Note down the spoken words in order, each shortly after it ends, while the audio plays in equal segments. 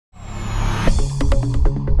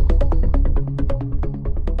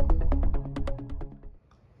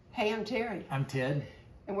I'm Terry. I'm Ted.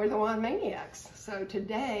 And we're the Wine Maniacs. So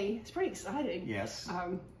today, it's pretty exciting. Yes.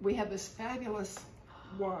 We have this fabulous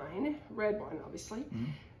wine, red wine obviously,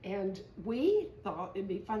 and we thought it'd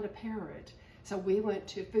be fun to pair it. So we went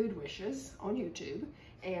to Food Wishes on YouTube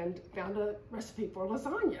and found a recipe for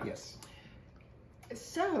lasagna. Yes.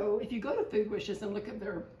 So if you go to Food Wishes and look at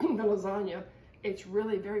their the lasagna, it's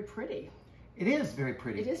really very pretty. It is very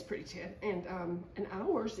pretty. It is pretty, Ted. And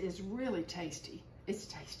ours is really tasty. It's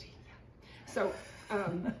tasty. So,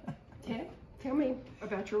 Ted, tell me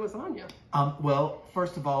about your lasagna. Well,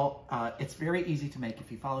 first of all, it's very easy to make.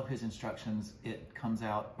 If you follow his instructions, it comes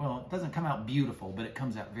out, well, it doesn't come out beautiful, but it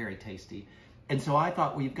comes out very tasty. And so I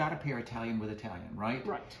thought, well, you've got to pair Italian with Italian, right?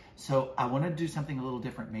 Right. So I wanted to do something a little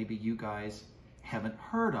different maybe you guys haven't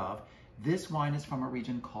heard of. This wine is from a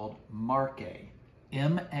region called Marche,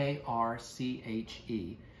 M-A-R-C-H-E.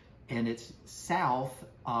 And it's south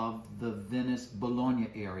of the Venice-Bologna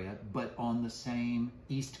area, but on the same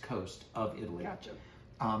east coast of Italy. Gotcha.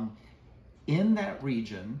 In that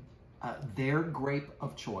region, their grape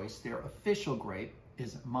of choice, their official grape,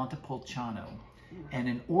 is Montepulciano. And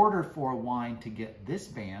in order for a wine to get this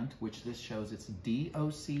band, which this shows it's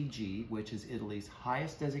DOCG, which is Italy's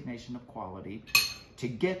highest designation of quality, to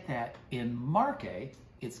get that in Marche,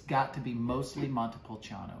 it's got to be mostly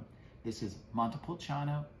Montepulciano. This is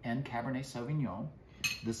Montepulciano and Cabernet Sauvignon.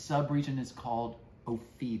 The sub-region is called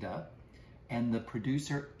Offida, and the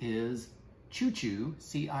producer is Ciù Ciù,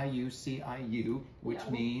 C-I-U-C-I-U, which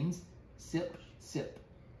means sip, sip.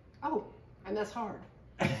 Oh, and that's hard.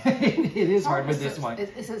 It is hard with this one.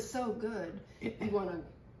 It's so good. You want to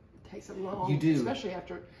take some long. You do. Especially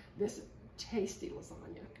after this tasty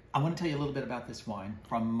lasagna. I want to tell you a little bit about this wine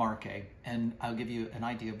from Marche, and I'll give you an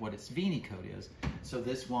idea of what its vini code is. So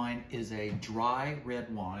this wine is a dry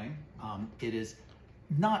red wine. It is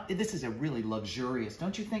not, this is a really luxurious,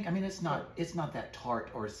 don't you think? I mean, it's not that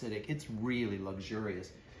tart or acidic. It's really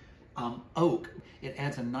luxurious. Oak, it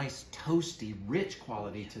adds a nice toasty, rich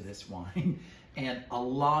quality to this wine. And a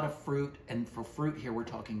lot of fruit, and for fruit here we're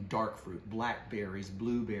talking dark fruit, blackberries,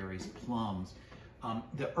 blueberries, plums.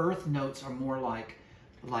 The earth notes are more like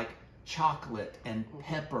chocolate and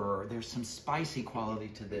pepper. There's some spicy quality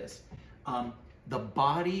to this. The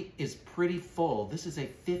body is pretty full. This is a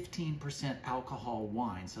 15% alcohol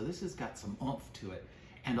wine, so this has got some oomph to it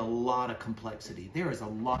and a lot of complexity. There is a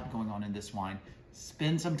lot going on in this wine.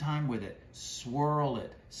 Spend some time with it, swirl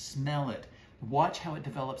it, smell it. Watch how it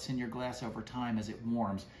develops in your glass over time as it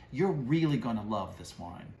warms. You're really going to love this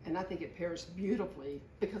wine. And I think it pairs beautifully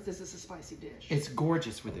because this is a spicy dish. It's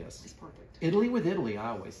gorgeous with this. It's perfect. Italy with Italy, I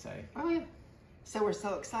always say. Oh, yeah. So we're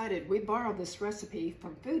so excited. We borrowed this recipe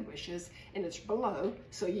from Food Wishes, and it's below,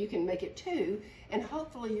 so you can make it too. And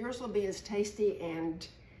hopefully yours will be as tasty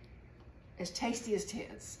as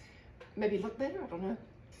Ted's. Maybe look better, I don't know.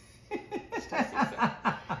 It's tasty, so.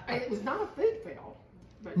 It was not a food fail.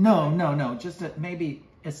 But no, just a maybe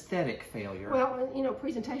aesthetic failure. Well, you know,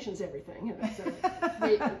 presentation's everything. So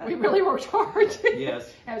we really worked hard.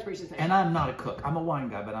 Yes. As presentation. And I'm not a cook. I'm a wine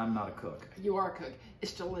guy, but I'm not a cook. You are a cook.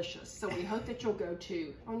 It's delicious. So we hope that you'll go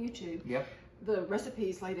to on YouTube. Yep. The recipe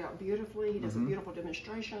is laid out beautifully. He does a beautiful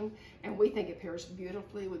demonstration, and we think it pairs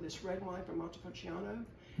beautifully with this red wine from Montepulciano.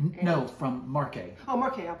 No, from Marche. Oh,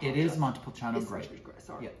 Marche. I apologize. It is Montepulciano grape.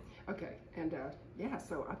 Sorry. Yep. Okay, and yeah,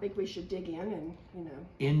 so I think we should dig in and, you know.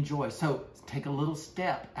 Enjoy. So take a little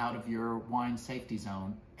step out of your wine safety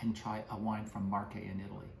zone and try a wine from Marche in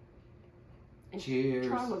Italy. And cheers.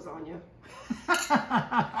 Try lasagna.